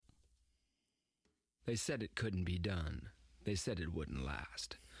They said it couldn't be done. They said it wouldn't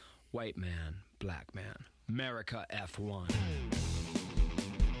last. White man, black man. America F1.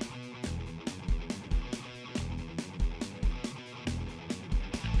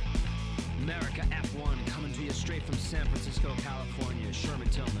 America F1 coming to you straight from San Francisco, California. Sherman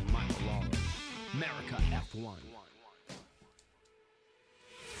Tillman, Michael Lawler. America F1.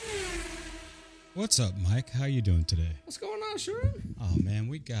 What's up, Mike? How you doing today? What's going on, Sherman? Oh, man,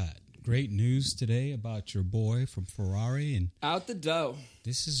 we got great news today about your boy from Ferrari, and Out the dough.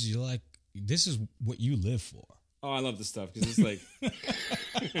 this is what you live for. Oh, I love this stuff because it's like...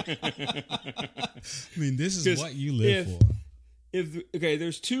 I mean, this is what you live for.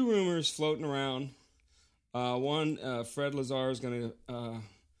 There's two rumors floating around. One, Fred Lazar is going to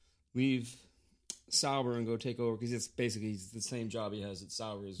leave Sauber and go take over because it's basically the same job he has at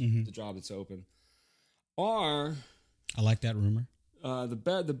Sauber is the job that's open. Or... I like that rumor.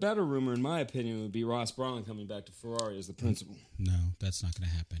 The better rumor, in my opinion, would be Ross Brawn coming back to Ferrari as the principal. No, that's not going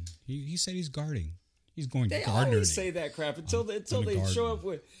to happen. He said he's guarding. He's going They gardening. always say that crap until they show up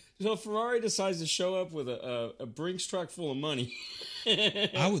with... So Ferrari decides to show up with a Brinks truck full of money.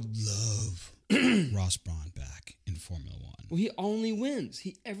 I would love Ross Brawn back in Formula One. Well, he only wins.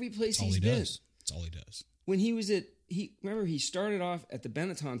 Every place That's all he's he been. does. That's all he does. When he was remember he started off at the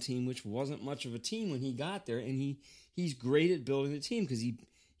Benetton team, which wasn't much of a team when he got there, and he's great at building a team because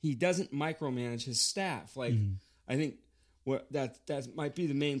he doesn't micromanage his staff. Like I think that might be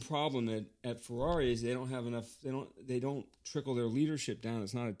the main problem at Ferrari is they don't have enough. They don't trickle their leadership down.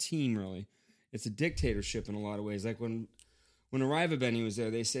 It's not a team really. It's a dictatorship in a lot of ways. Like when Arrivabene was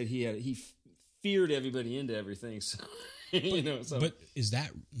there, they said he feared everybody into everything. So. But is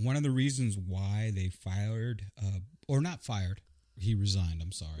that one of the reasons why they fired, or not fired? He resigned.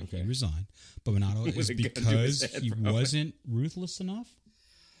 I'm sorry, he resigned. But Binotto is because he wasn't ruthless enough.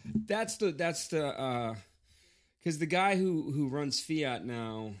 That's the because the guy who runs Fiat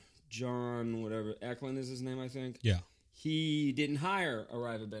now, John whatever Eklund is his name, I think. Yeah, he didn't hire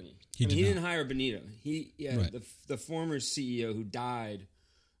Arrivabene. He didn't hire Benito. Right. The former CEO who died,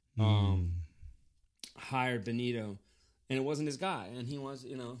 hired Benito. And it wasn't his guy, and he was,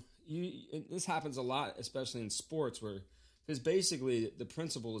 this happens a lot, especially in sports, because basically the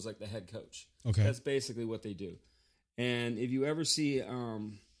principal is like the head coach. Okay, that's basically what they do. And if you ever see,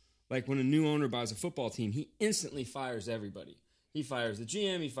 like when a new owner buys a football team, he instantly fires everybody. He fires the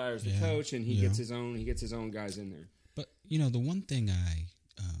GM, he fires the coach, and he gets his own guys in there. But the one thing I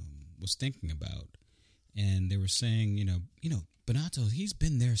was thinking about, and they were saying, Binotto, he's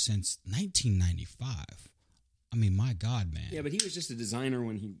been there since 1995. I mean, my God, man. Yeah, but he was just a designer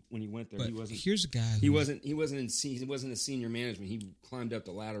when he went there. But he wasn't. Here's a guy. He wasn't a senior management. He climbed up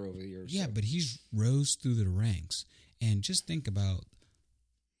the ladder over the years. Yeah, so. but he's rose through the ranks, and just think about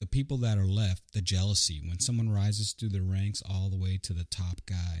the people that are left. The jealousy when someone rises through the ranks all the way to the top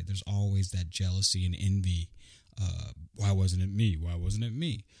guy. There's always that jealousy and envy. Why wasn't it me? Why wasn't it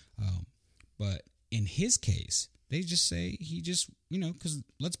me? But in his case, they just say he just because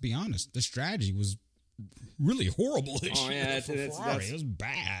let's be honest, the strategy was really horrible this year for Ferrari. It was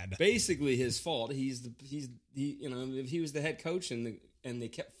bad. Basically his fault. He's if he was the head coach and they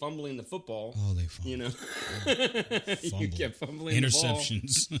kept fumbling the football. Oh, they fumbled. You kept fumbling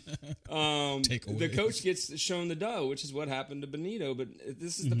interceptions. The ball. The coach gets shown the dough, which is what happened to Benito. But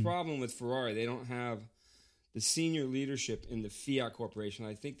this is the problem with Ferrari. They don't have the senior leadership in the Fiat Corporation.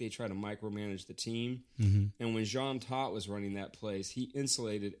 I think they try to micromanage the team. And when Jean Todt was running that place, he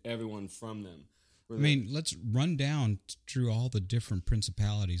insulated everyone from them. I mean, let's run down through all the different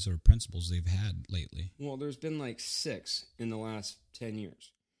principalities or principles they've had lately. Well, there's been like 6 in the last 10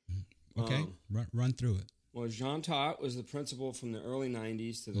 years. Okay, run through it. Well, Jean Todt was the principal from the early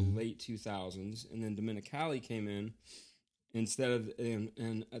 90s to the late 2000s, and then Domenicali came in instead of,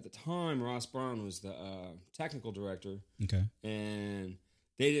 and at the time, Ross Brawn was the technical director. Okay. And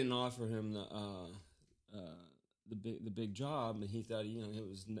they didn't offer him the big job, and he thought it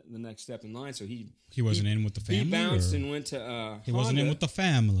was the next step in line. So he wasn't in with the family. He bounced and went to he Honda. Wasn't in with the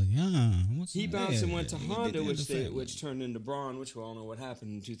family. He bounced and went to Honda, which turned into Brawn, which we all know what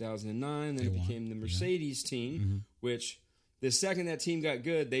happened in 2009. Then it became the Mercedes team, which the second that team got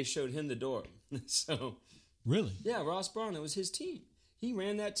good, they showed him the door. So really, yeah, Ross Brawn, it was his team. He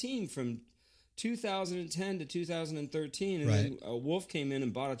ran that team from 2010 to 2013, and then Wolf came in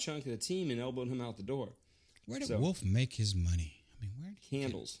and bought a chunk of the team and elbowed him out the door. Where did Wolf make his money? I mean, where?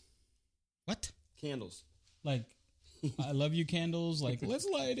 Candles. What? Candles. Like, I love you candles. Like, let's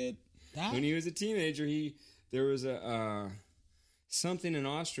light it. When he was a teenager, there was a something in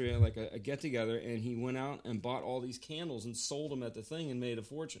Austria, like a get together, and he went out and bought all these candles and sold them at the thing and made a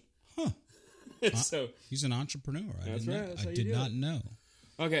fortune. Huh. So he's an entrepreneur. That's right. That's I did not know.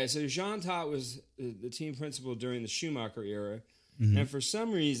 Okay, so Jean Todt was the team principal during the Schumacher era, and for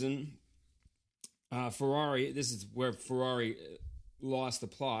some reason, Ferrari. This is where Ferrari lost the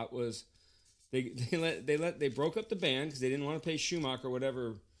plot. Was they broke up the band because they didn't want to pay Schumacher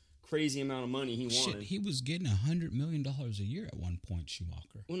whatever crazy amount of money he wanted. He was getting $100 million a year at one point,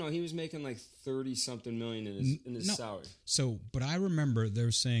 Schumacher. Well, no, he was making like 30-something million in his salary. So, but I remember they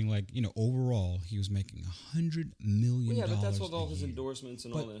were saying overall he was making $100 million. Well, yeah, but that's with all his endorsements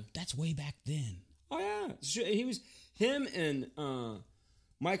and all that. That's way back then. Oh yeah, him and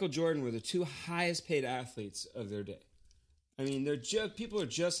Michael Jordan were the two highest paid athletes of their day. I mean, people are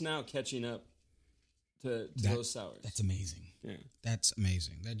just now catching up to those salaries. That's amazing. Yeah, that's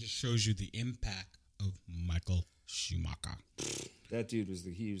amazing. That just shows you the impact of Michael Schumacher. That dude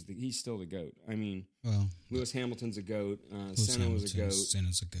he's still the GOAT. I mean, well, Lewis Hamilton's a GOAT. Senna was a GOAT.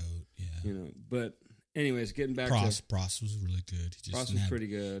 Senna's a GOAT. Yeah, But anyways, getting back to Prost was really good. Prost was pretty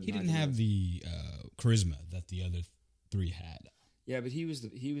good. He didn't have the charisma that the other three had. Yeah, but he was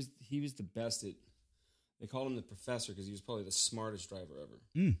the best at. They called him the professor because he was probably the smartest driver ever.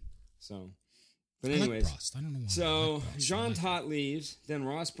 So, but anyways, like Prost. I don't know why. So Jean Todt leaves, then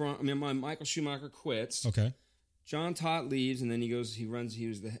Michael Schumacher quits. Okay. Jean Todt leaves, and then he was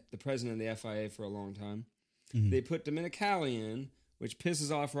the president of the FIA for a long time. They put Domenicali in, which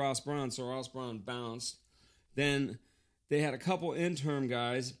pisses off Ross Brawn, so Ross Brawn bounced. Then they had a couple interim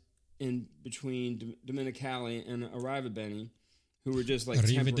guys in between Domenicali and Arrivabene who were just like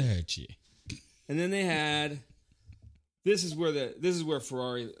Arrivederci. And then they had this is where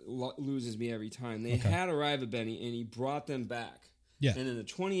Ferrari loses me every time. They had Arrivabene and he brought them back. Yeah. And in the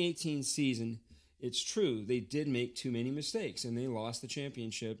 2018 season, it's true they did make too many mistakes and they lost the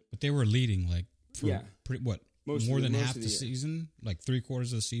championship. But they were leading more than half the year. Season, like 3/4 of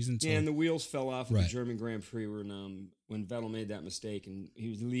the season. So. Yeah, and the wheels fell off at the German Grand Prix when Vettel made that mistake and he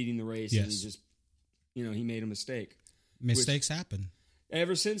was leading the race and he just he made a mistake. Mistakes happen.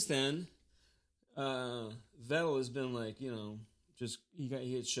 Ever since then, Vettel has been like,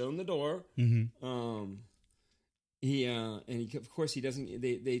 he had shown the door. Mm-hmm. Of course he doesn't.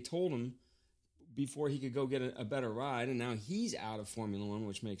 They told him before he could go get a better ride, and now he's out of Formula One,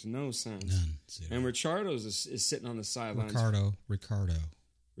 which makes no sense. None. Zero. And Ricciardo's is sitting on the sidelines. Ricciardo.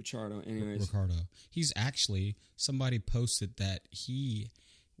 Anyways, Ricciardo. He's actually, somebody posted that he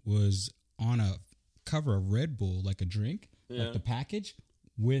was on a cover of Red Bull, like a drink, like the package,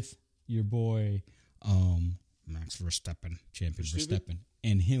 with your boy Max Verstappen, champion Verstappen,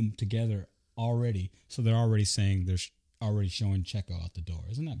 and him together already. So they're already saying they're already showing Checo out the door.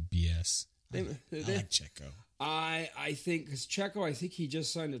 Isn't that BS? I like Checo. I think because Checo, I think he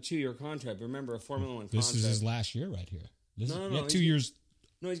just signed a 2-year contract. Remember, a Formula One contract. This is his last year right here. No, 2 years.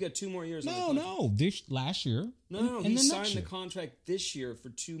 No, he's got 2 more years. This last year. No, he signed the contract this year for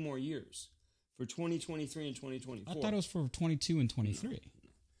 2 more years, for 2023 and 2024. I thought it was for 22 and 23. No.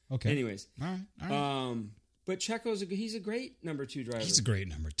 Okay. Anyways, all right. But Checo's he's a great number 2 driver. He's a great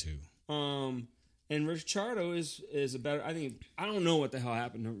number 2. And Ricciardo is a better. I don't know what the hell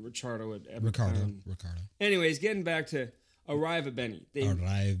happened to Ricciardo at Ricardo. Anyways, getting back to Arrivabene.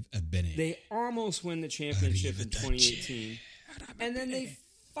 They almost win the championship in 2018, and then they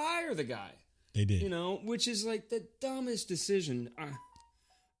fire the guy. They did. Which is like the dumbest decision.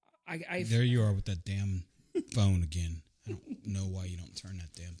 There you are with that damn phone again. I don't know why you don't turn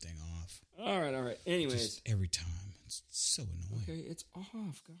that damn thing off. All right. Anyways. Just every time. It's so annoying. Okay, it's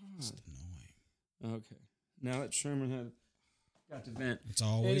off. God. It's annoying. Okay. Now that Sherman got to vent. It's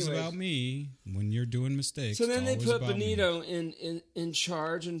always about me when you're doing mistakes. So then they put Binotto in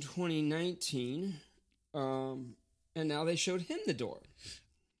charge in 2019, and now they showed him the door.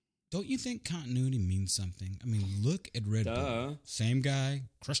 Don't you think continuity means something? I mean, look at Red Bull. Same guy,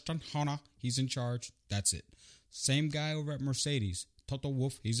 Christian Horner, he's in charge. That's it. Same guy over at Mercedes, Toto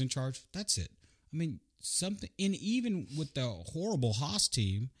Wolff, he's in charge. That's it. I mean, something. And even with the horrible Haas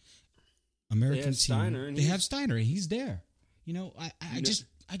team, American team, they have Steiner, and he's there. I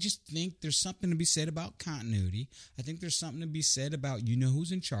just think there's something to be said about continuity. I think there's something to be said about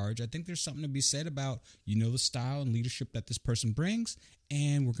who's in charge. I think there's something to be said about the style and leadership that this person brings,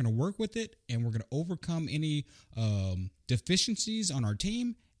 and we're going to work with it, and we're going to overcome any deficiencies on our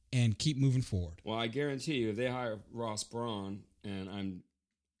team and keep moving forward. Well, I guarantee you, if they hire Ross Brawn, and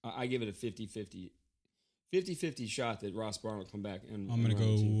I give it a 50-50 shot that Ross Brawn will come back. And I'm going to go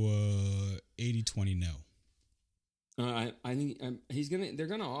 80-20 no. I think they're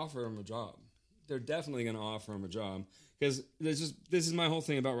gonna offer him a job. They're definitely gonna offer him a job because this is my whole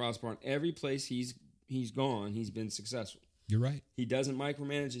thing about Ross Brawn. Every place he's gone, he's been successful. You're right. He doesn't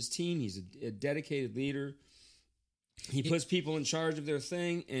micromanage his team. He's a dedicated leader. He puts people in charge of their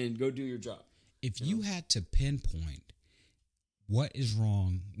thing and go do your job. If you had to pinpoint what is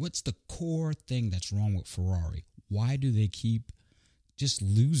wrong, what's the core thing that's wrong with Ferrari? Why do they keep just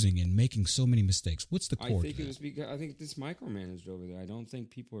losing and making so many mistakes? What's the core? I think it's micromanaged over there. I don't think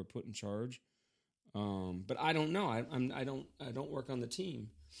people are put in charge. But I don't know. I don't work on the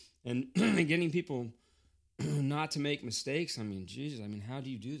team, and getting people not to make mistakes. I mean, Jesus. I mean, how do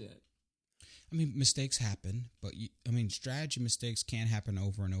you do that? I mean, mistakes happen, but strategy mistakes can happen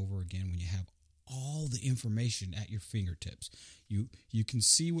over and over again when you have all the information at your fingertips. You can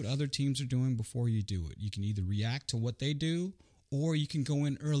see what other teams are doing before you do it. You can either react to what they do, or you can go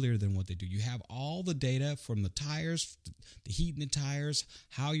in earlier than what they do. You have all the data from the tires, the heat in the tires,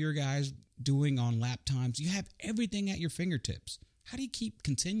 how your guys doing on lap times. You have everything at your fingertips. How do you keep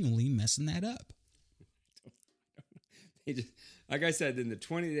continually messing that up? They just, like I said, in that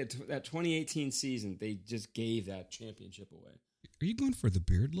 2018 season, they just gave that championship away. Are you going for the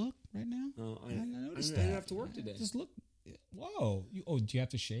beard look right now? I noticed I that. didn't have to work today. Just look. Whoa. Do you have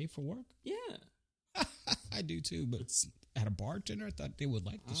to shave for work? Yeah. I do too, but at a bartender, I thought they would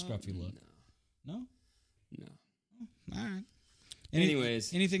like the scruffy look. No. All right.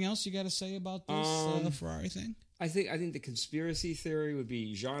 Anyways, anything else you got to say about this Ferrari thing? I think the conspiracy theory would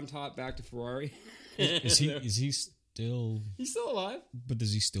be Jean Todt back to Ferrari. Is he still? He's still alive. But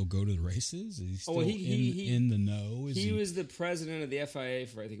does he still go to the races? Is he still he in the know? He was the president of the FIA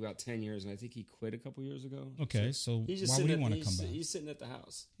for I think about 10 years, and I think he quit a couple years ago. Okay, so he's just why would he want to come back? He's sitting at the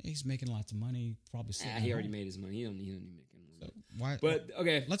house. He's making lots of money. Probably. He already made his money. He don't need any making money. So why? But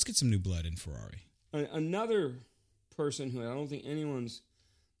okay, let's get some new blood in Ferrari. Another person who I don't think anyone's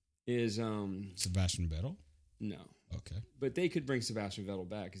is Sebastian Vettel. No. Okay. But they could bring Sebastian Vettel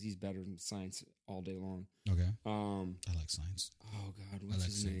back because he's better than Sainz all day long. Okay. I like Sainz. Oh God, what's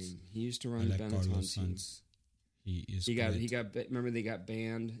his name? He used to run the Benetton team. Sainz. He got. Remember they got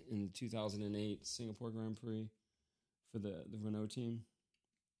banned in the 2008 Singapore Grand Prix for the Renault team.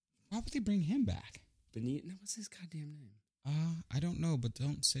 Why would they bring him back? Benito. No, what's his goddamn name? I don't know, but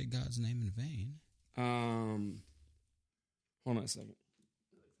don't say God's name in vain. Hold on a second.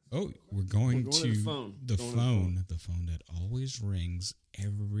 Oh, we're going to the phone. The phone that always rings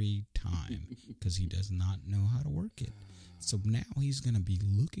every time because he does not know how to work it. So now he's going to be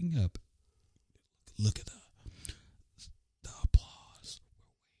looking up. Look at the applause.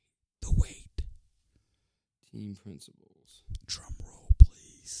 The weight. Team principles. Drum roll,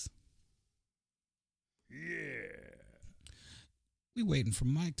 please. Yeah. We waiting for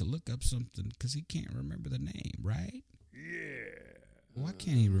Mike to look up something because he can't remember the name, right? Yeah. Why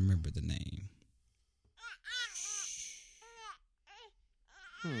can't he remember the name?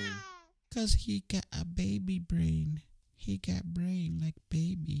 Because he got a baby brain. He got brain like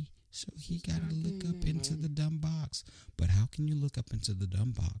baby. So he got to look up into the dumb box. But how can you look up into the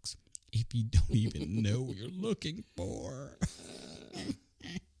dumb box if you don't even know what you're looking for?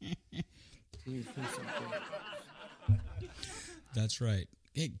 That's right.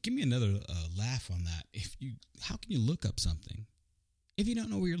 Hey, give me another laugh on that. How can you look up something if you don't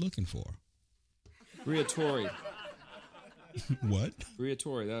know what you're looking for? Briatore. What?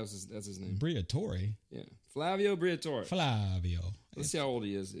 Briatore. That's his name. Briatore? Yeah. Flavio Briatore. Flavio. Let's see how old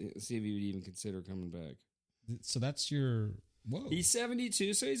he is. Let's see if he would even consider coming back. So that's your... Whoa. He's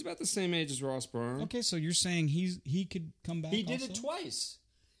 72, so he's about the same age as Ross Brawn. Okay, so you're saying he could come back. He did it twice.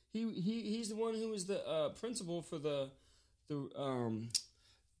 He's the one who was the principal for the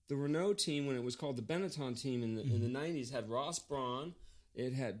Renault team when it was called the Benetton team in the 90s. Had Ross Brawn,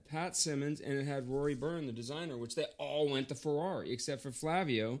 it had Pat Simmons, and it had Rory Byrne, the designer, which they all went to Ferrari except for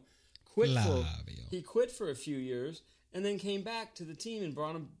Flavio. He quit for a few years and then came back to the team and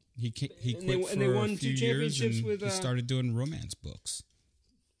brought him. He quit and they won 2 championships with. He started doing romance books.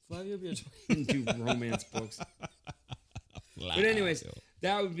 Flavio Briatore didn't do romance books. But anyways,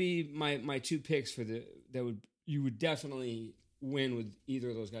 that would be my two picks for you would definitely win with either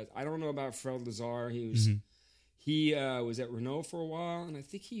of those guys. I don't know about Fred Lazar. He was at Renault for a while, and I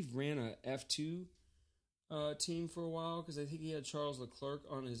think he ran a F2 team for a while because I think he had Charles Leclerc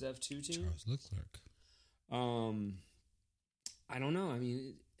on his F2 team. Charles Leclerc. I don't know. I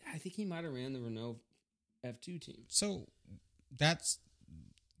mean, I think he might have ran the Renault F2 team. So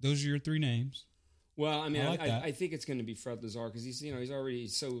those are your three names. Well, I mean, I think it's going to be Fred Lazar because he's already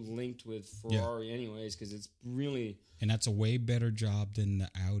so linked with Ferrari anyways because it's really, and that's a way better job than the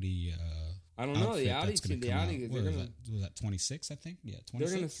Audi. I don't know the Audi team. The Audi was that 26? I think 26. They're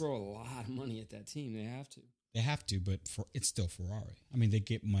going to throw a lot of money at that team. They have to. They have to, but it's still Ferrari. I mean, they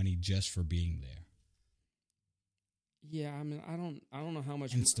get money just for being there. Yeah, I mean, I don't know how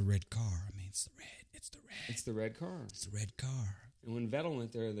much. And it's the red car. I mean, it's the red. It's the red car. It's the red car. And when Vettel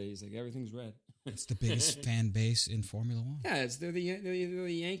went there, he's like, everything's red. It's the biggest fan base in Formula One. Yeah, they're the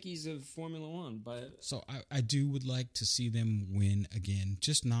Yankees of Formula One. So I would like to see them win again,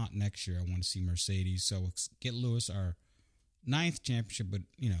 just not next year. I want to see Mercedes. So get Lewis our 9th championship, but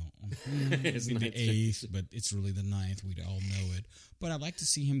it's the 8th, but it's really the 9th. We all know it. But I'd like to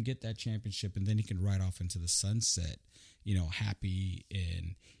see him get that championship, and then he can ride off into the sunset, happy.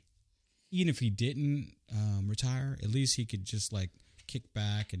 And even if he didn't retire, at least he could just like kick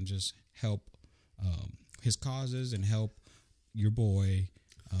back and just help his causes and help your boy.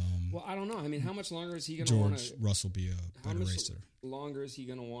 Well, I don't know. I mean, how much longer is he going to want to? George Russell be a better racer. How much longer is he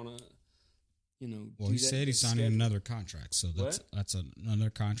going to want to? Well, he said he's signing another contract, so that's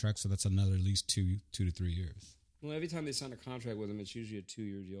another contract. So that's another at least 2 to 3 years. Well, every time they sign a contract with him, it's usually a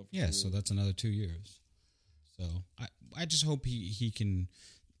 2-year deal. Yeah, so that's another 2 years. So I just hope he can.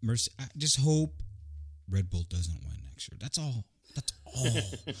 I just hope Red Bull doesn't win next year. That's all. That's all.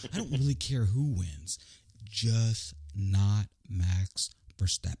 I don't really care who wins, just not Max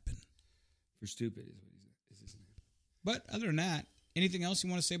Verstappen. For stupid is his name. But other than that. Anything else you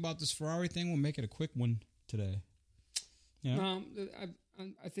want to say about this Ferrari thing? We'll make it a quick one today. Yeah.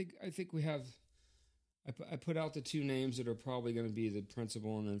 I think we have. I put out the 2 names that are probably going to be the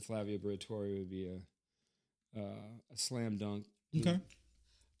principal, and then Flavio Briatore would be a slam dunk. Okay.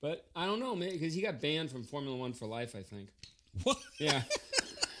 But I don't know, man, because he got banned from Formula One for life. I think. What? Yeah.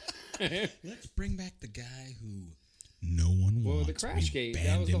 Let's bring back the guy who no one wants. Well, the crash gate.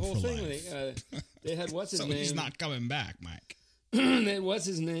 That was the whole thing. They had what's his name? So he's not coming back, Mike. What's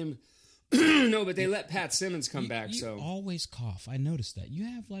his name? No, but they let Pat Simmons come back. You always cough. I noticed that. You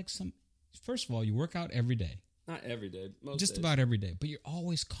have like some. First of all, you work out every day. Not every day. Just about every day. But you're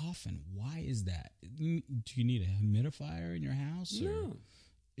always coughing. Why is that? Do you need a humidifier in your house? Or no.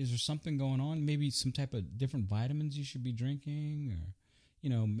 Is there something going on? Maybe some type of different vitamins you should be drinking, or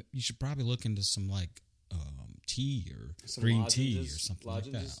you should probably look into some like tea or some green tea or something like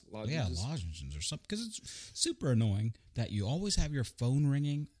that. Yeah, lozenges or something, because it's super annoying that you always have your phone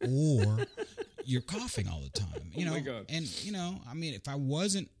ringing or you're coughing all the time. Oh my God. And I mean, if I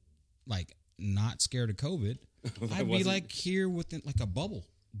wasn't like not scared of COVID, I'd be like here with like a bubble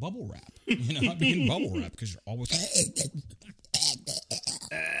wrap. I'd be in bubble wrap because you're always.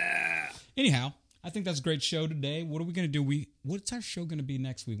 Anyhow. I think that's a great show today. What are we going to do? What's our show going to be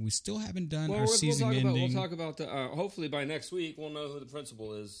next week? We still haven't done our season ending. We'll talk about hopefully by next week we'll know who the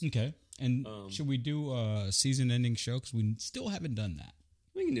principal is. Okay. And should we do a season ending show? Because we still haven't done that.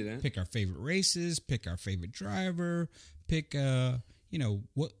 We can do that. Pick our favorite races. Pick our favorite driver. Pick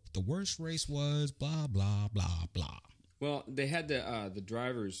what the worst race was. Blah blah blah blah. Well, they had the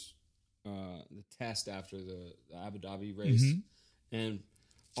drivers the test after the Abu Dhabi race, and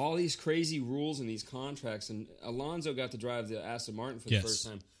all these crazy rules and these contracts, and Alonso got to drive the Aston Martin for the first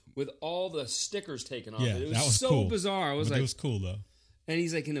time with all the stickers taken off. Yeah, it was that was so cool. Bizarre. It was cool though. And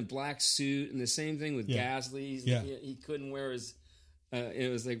he's like in a black suit, and the same thing with Gasly. Yeah. He couldn't wear his.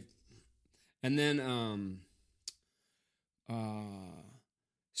 It was like, and then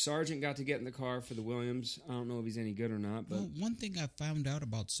Sargent got to get in the car for the Williams. I don't know if he's any good or not. But one thing I found out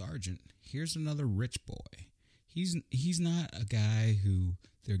about Sargent, here's another rich boy. He's not a guy who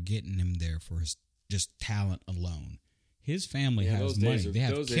they're getting him there for his just talent alone. His family has money. They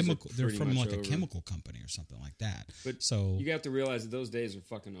have chemical. They're from like a chemical company or something like that. But so you have to realize that those days are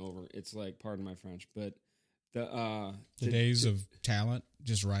fucking over. It's like, pardon my French, but the days of talent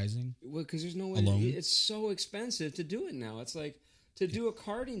just rising. Well, because there's no way. Alone? It's so expensive to do it now. It's like to do a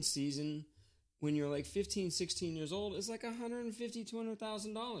karting season when you're like 15, 16 years old is like $150,000,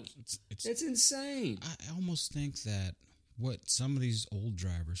 $200,000. It's insane. I almost think that what some of these old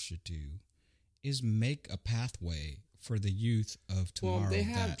drivers should do is make a pathway for the youth of tomorrow. Well, they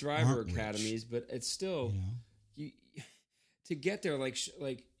have driver academies, but it's still to get there. Like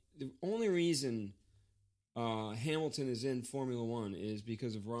the only reason Hamilton is in Formula One is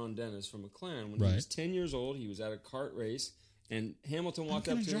because of Ron Dennis from McLaren. When he was 10 years old, he was at a kart race. And Hamilton walked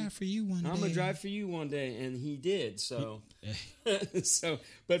up to him. I'm going to drive for you one day. I'm going to drive for you one day. And he did. So,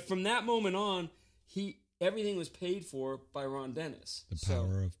 but from that moment on, everything was paid for by Ron Dennis. The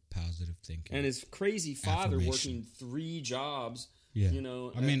power of positive thinking. And his crazy father working 3 jobs. Yeah.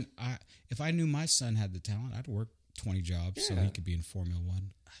 I mean, if I knew my son had the talent, I'd work 20 jobs so he could be in Formula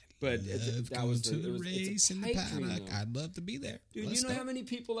One. But that was the race in the paddock. I'd love to be there. Dude, you know how many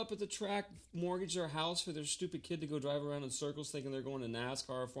people up at the track mortgage their house for their stupid kid to go drive around in circles thinking they're going to NASCAR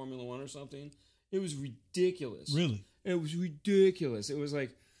or Formula One or something? It was ridiculous. Really? It was ridiculous. It was like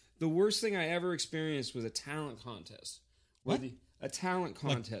The worst thing I ever experienced was a talent contest. What? A talent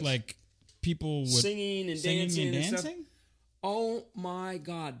contest. Like people with singing and dancing and stuff. Oh my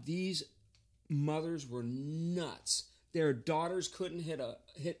God, these mothers were nuts. Their daughters couldn't hit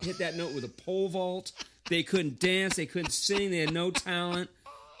that note with a pole vault. They couldn't dance. They couldn't sing. They had no talent.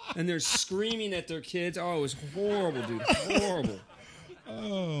 And they're screaming at their kids. Oh, it was horrible, dude. Horrible.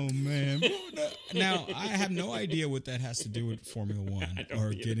 Oh, man. Now, I have no idea what that has to do with Formula One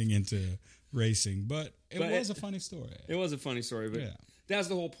or getting into racing, but it was a funny story. It was a funny story, but that's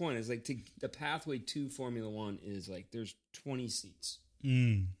the whole point. Is like the pathway to Formula One is like there's 20 seats.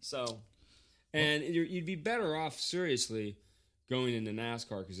 So, and you'd be better off, seriously, going into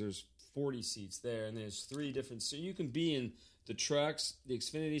NASCAR because there's 40 seats there, and there's 3 different. So you can be in the trucks, the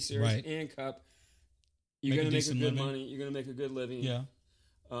Xfinity Series, and Cup. You're going to make a good money. You're going to make a good living. Yeah.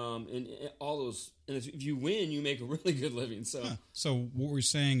 And all those, and if you win, you make a really good living. So, so what we're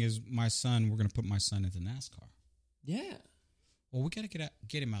saying is, we're going to put my son into NASCAR. Yeah. Well, we got to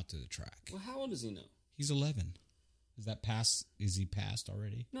get him out to the track. Well, how old is he now? He's 11. Is that past? Is he passed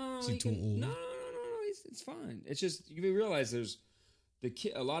already? No, is he too old? No. It's fine. It's just you realize there's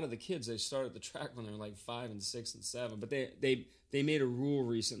a lot of the kids, they start at the track when they're like 5 and 6 and 7. But they made a rule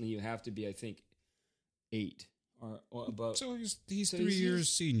recently. You have to be, I think, 8 or above. So he's 3 years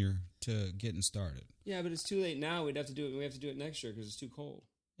senior to getting started. Yeah, but it's too late now. We have to do it next year because it's too cold.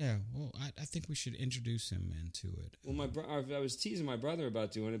 Yeah, well, I think we should introduce him into it. Well, I was teasing my brother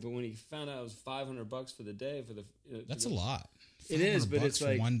about doing it, but when he found out it was $500 for the day for the that's a lot. It is, but it's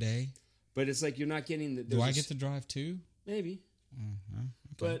like one day. But it's like you're not getting the. Do I get to drive too? Maybe. Okay.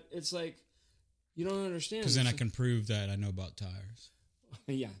 But it's like you don't understand. Because then I can prove that I know about tires.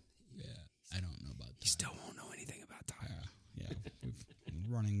 Yeah. Yeah, I don't know about tires. You still won't know anything about tires. Yeah.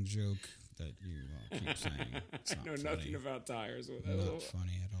 Running joke that you keep saying. It's not I know funny. nothing about tires. Not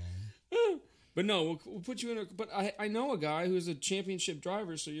funny at all. But no, we'll put you in a. But I know a guy who's a championship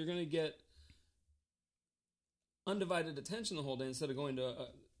driver, so you're going to get undivided attention the whole day instead of going to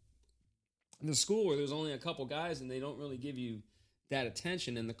the school where there's only a couple guys and they don't really give you that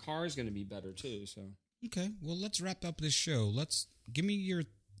attention, and the car is going to be better too. So okay, well, let's wrap up this show. Let's give me your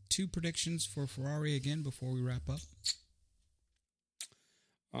 2 predictions for Ferrari again before we wrap up.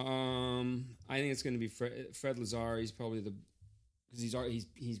 I think it's going to be Fred Lazar. He's probably because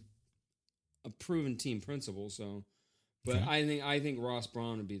he's a proven team principal. So, but okay. I think Ross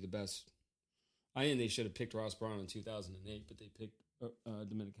Brawn would be the best. I think they should have picked Ross Brawn in 2008, but they picked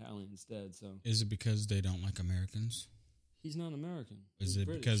Domenicali instead. So, is it because they don't like Americans? He's not American. Is it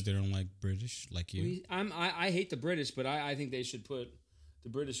British. Because they don't like British, like you? I hate the British, but I think they should put the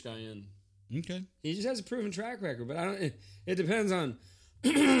British guy in. Okay. He just has a proven track record, but it depends on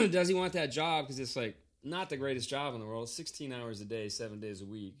does he want that job? Because it's like not the greatest job in the world. 16 hours a day, 7 days a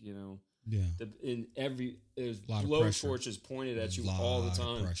week. You know. Yeah. There's blow torches pointed at you all the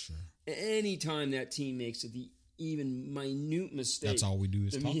time. Pressure. Anytime that team makes the even minute mistake, that's all we do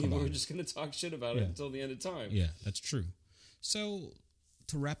is talk about it. We're just going to talk shit about it until the end of time. Yeah, that's true. So,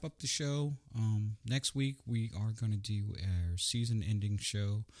 to wrap up the show, next week we are going to do our season-ending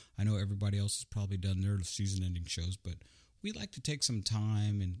show. I know everybody else has probably done their season-ending shows, but we like to take some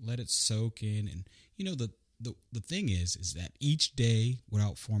time and let it soak in. And, you know, the thing is that each day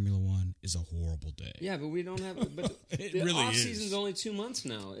without Formula One is a horrible day. Yeah, but we don't have... But it the really off-season's only 2 months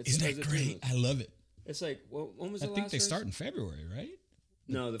now. Isn't that great? I love it. It's like, when was the last I think they race? start in February, right?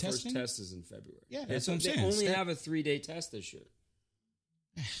 No, the first test is in February. Yeah, that's what I'm saying. They only have a 3-day test this year.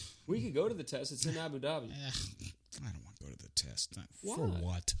 We could go to the test. It's in Abu Dhabi. I don't want to go to the test. Why? For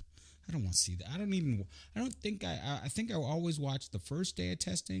what? I don't want to see that. I think I always watch the first day of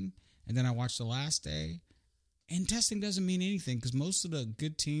testing, and then I watch the last day. And testing doesn't mean anything because most of the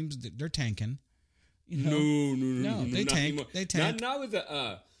good teams, they're tanking. You know? No, they tank. They tank. Not with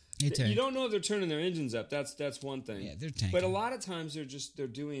the. You don't know if they're turning their engines up. That's one thing. Yeah, they're tanking. But a lot of times they're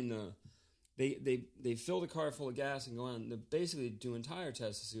doing the. They fill the car full of gas and go on. They're basically doing tire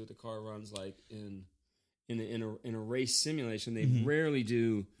tests to see what the car runs like in a race simulation. They rarely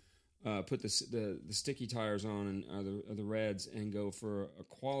do put the sticky tires on and the reds and go for a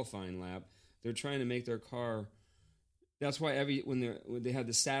qualifying lap. They're trying to make their car. That's why when they have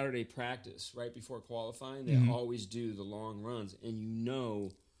the Saturday practice right before qualifying, they always do the long runs, and you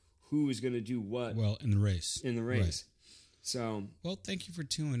know who is going to do what. Well, in the race. Right. So, well, thank you for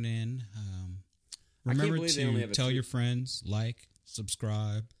tuning in. Remember to tell your friends, like,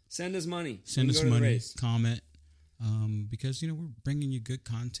 subscribe, send us money, comment, because we're bringing you good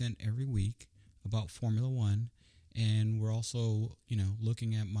content every week about Formula One, and we're also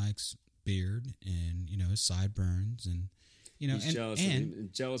looking at Mike's beard and his sideburns, and He's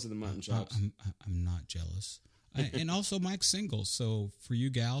jealous of the mutton chops. I'm not jealous. And also Mike's single. So for you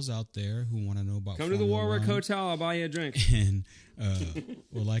gals out there who want to know about Come to the Warwick Hotel. I'll buy you a drink. And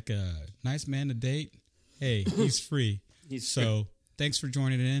would like a nice man to date, hey, he's free. Thanks for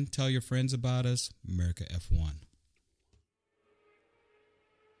joining in. Tell your friends about us. America F1.